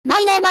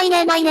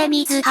マイネ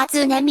水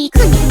初音ミク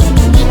ニ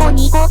コ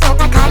ニコと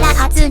かから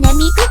初音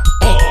ミク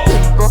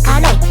ごカ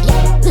レ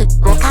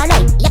ごカレ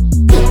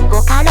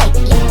ごカレ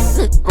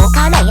ご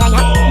カレや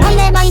やマ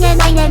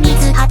イネ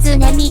水初音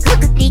ミク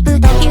リプ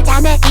でフューチャ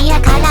ーメディア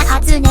から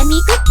初音ミ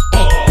ク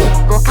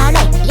ごカレ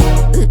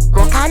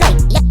ごカレ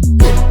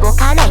ご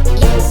カレ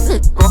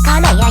ごカ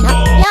レや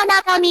や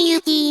Yanagami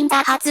Yukiイン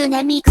ザ初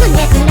音ミクネ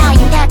クライ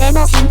ンやで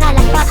も進化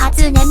ラッパ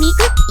初音ミ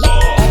ク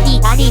エピ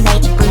バリメ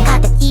イ文化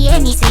的エ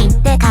ミシ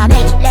ンでカメ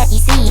イレディ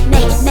シーメ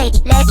イレディ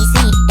シ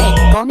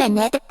ーごめん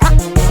ねってた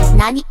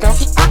何と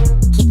した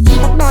引き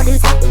こもる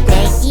さ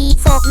デイ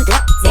ソープだ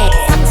ぜ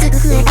さすぐ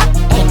増えた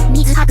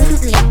水はく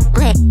ふや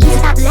イン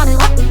スタグラム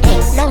は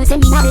ローセ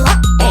ミナルは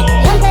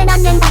読んで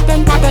何年経って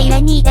んかで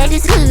家に出る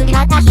スクール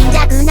また貧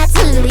弱なツ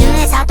ール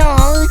へ砂糖を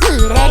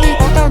触れる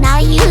ことな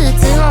い憂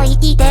鬱を生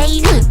きて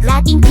いる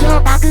ラティング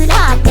をパク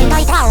らって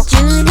泣いたをチ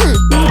ュール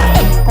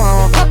こ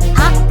う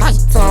は改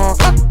造は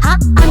あ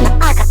んな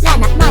あから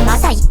なまま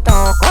サイト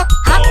は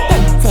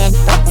点線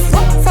と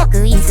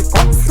即インスコ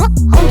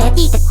骨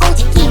引いてほ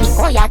じきみ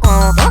親子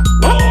う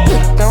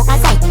っとが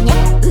さいね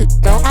うっ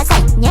とがさ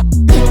いねう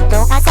っ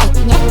とがさい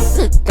ね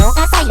うっと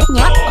がさいれ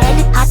にゃ終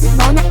えるはず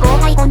もな後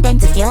輩コンテン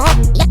ツ業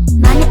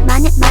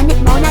マネ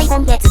もない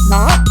今月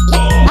も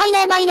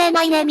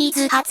マイネ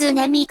水初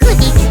音ミク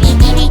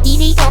ギ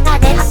リとか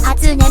で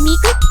初音ミ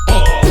ク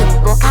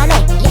ごカレ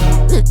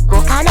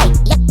ごカレ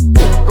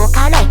ご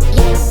カレ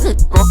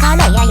ごカ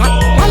レや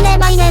や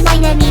マイ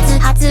ネ水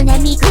初音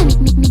ミクミ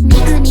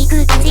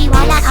ク梶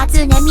原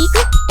初音ミク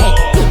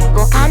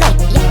ごカレ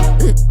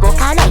ご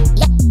カレ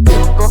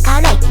ご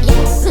カレ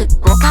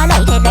ごカ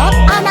レでろ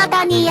あな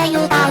たに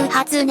歌う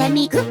初音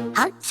ミク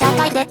社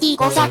会的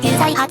誤射救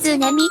済初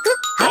音ミク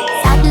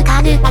サブ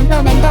カルバン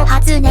ドメント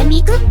初音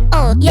ミク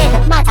おい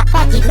えまたフ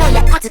ァキロ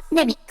や初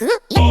音ミク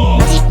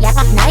マジや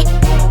ばない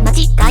間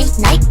違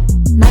いない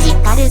マジ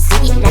カル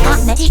すぎらか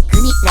めじく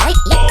未来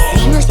ス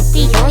リムシテ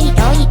ィひょ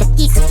い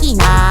的好き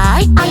な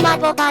いアイラ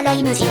ボカレ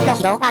イむしろ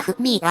広がる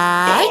未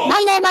来マ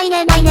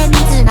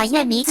イ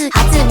ネ水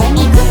初音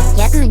ミク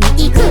逆に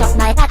聞くお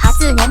前が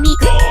初音ミ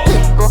ク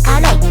ごカ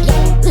レ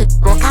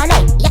ごカレ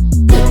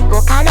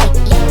ごカレ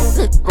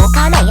ご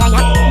カレや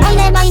やマ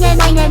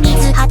イネ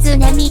水初音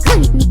ミク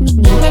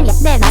人間や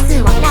めま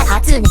すわら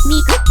初音ミ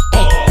ク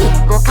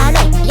ごカレ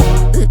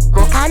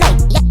ごカレ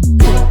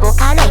ご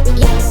カレ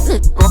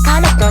ごカ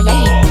レとや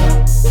い